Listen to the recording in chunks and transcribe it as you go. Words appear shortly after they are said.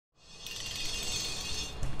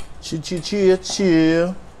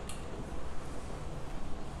Chill.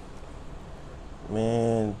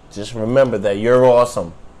 Man, just remember that you're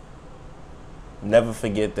awesome. Never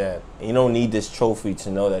forget that. You don't need this trophy to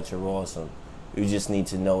know that you're awesome. You just need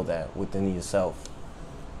to know that within yourself.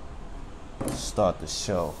 Let's start the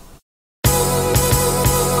show.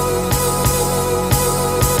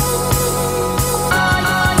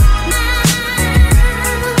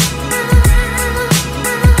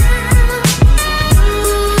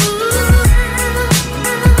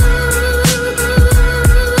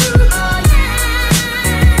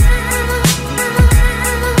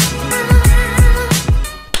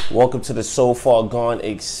 Welcome to the So Far Gone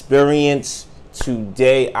experience.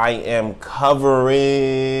 Today I am covering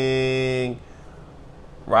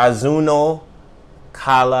Ruanzinho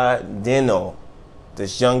Coladinho.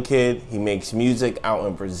 This young kid, he makes music out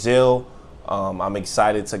in Brazil. I'm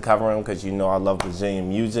excited to cover him because you know I love Brazilian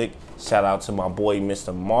music. Shout out to my boy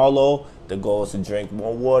Mr. Marlo. The goal is to drink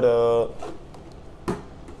more water.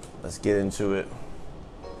 Let's get into it.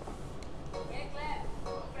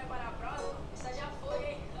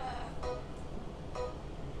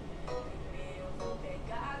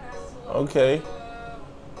 Okay.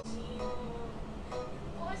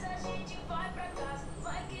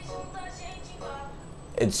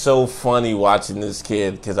 It's so funny watching this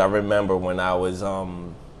kid because I remember when I was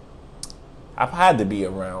I've had to be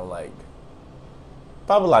around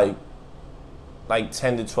probably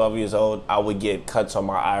 10 to 12 years old. I would get cuts on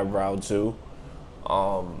my eyebrow too.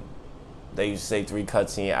 They used to say 3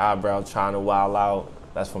 cuts in your eyebrow trying to wild out.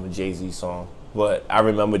 That's from a Jay-Z song. But I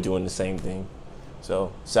remember doing the same thing.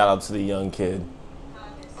 So, shout out to the young kid.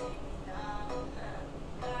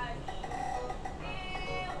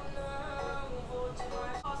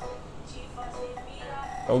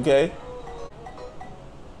 Okay.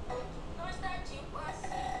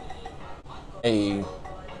 Hey.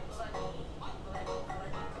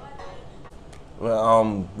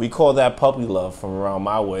 Well, we call that puppy love from around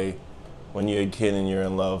my way when you're a kid and you're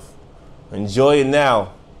in love. Enjoy it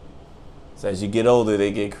now. So as you get older,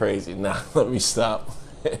 they get crazy. Nah, let me stop.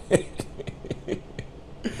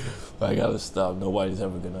 I gotta stop. Nobody's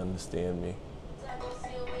ever gonna understand me.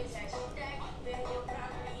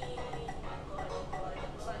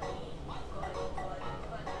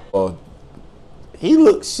 Well,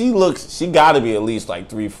 she gotta be at least like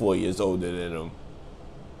 3-4 years older than him.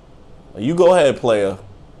 You go ahead, player.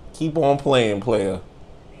 Keep on playing, player.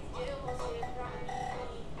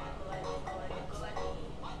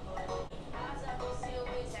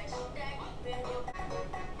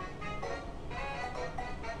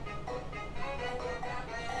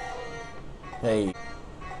 Hey.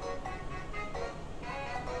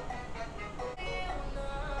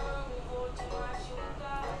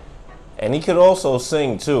 And he could also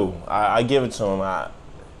sing too. I give it to him.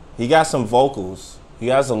 He got some vocals. He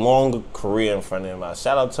has a long career in front of him.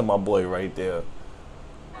 Shout out to my boy right there.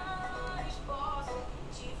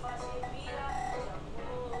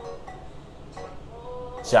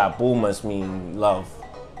 Jabu must mean love.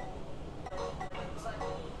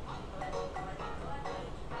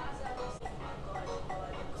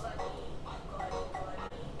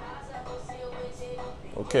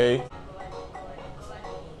 Okay.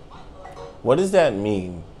 What does that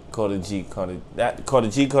mean? Coda G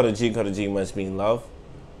must mean love.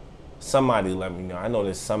 Somebody let me know. I know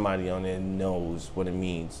there's somebody on there knows what it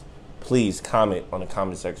means. Please comment on the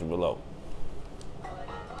comment section below.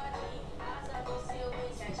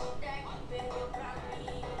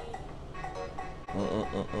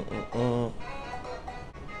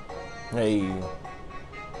 Hey.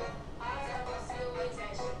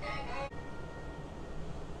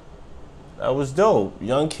 That was dope.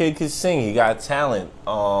 Young kid could sing. He got talent.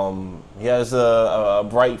 He has a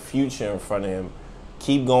bright future in front of him.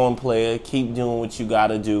 Keep going, player. Keep doing what you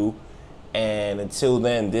gotta do. And until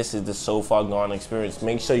then, this is the So Far Gone experience.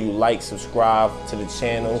 Make sure you like, subscribe to the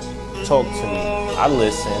channel. Talk to me. I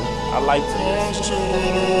listen. I like to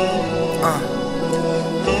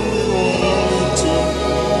listen.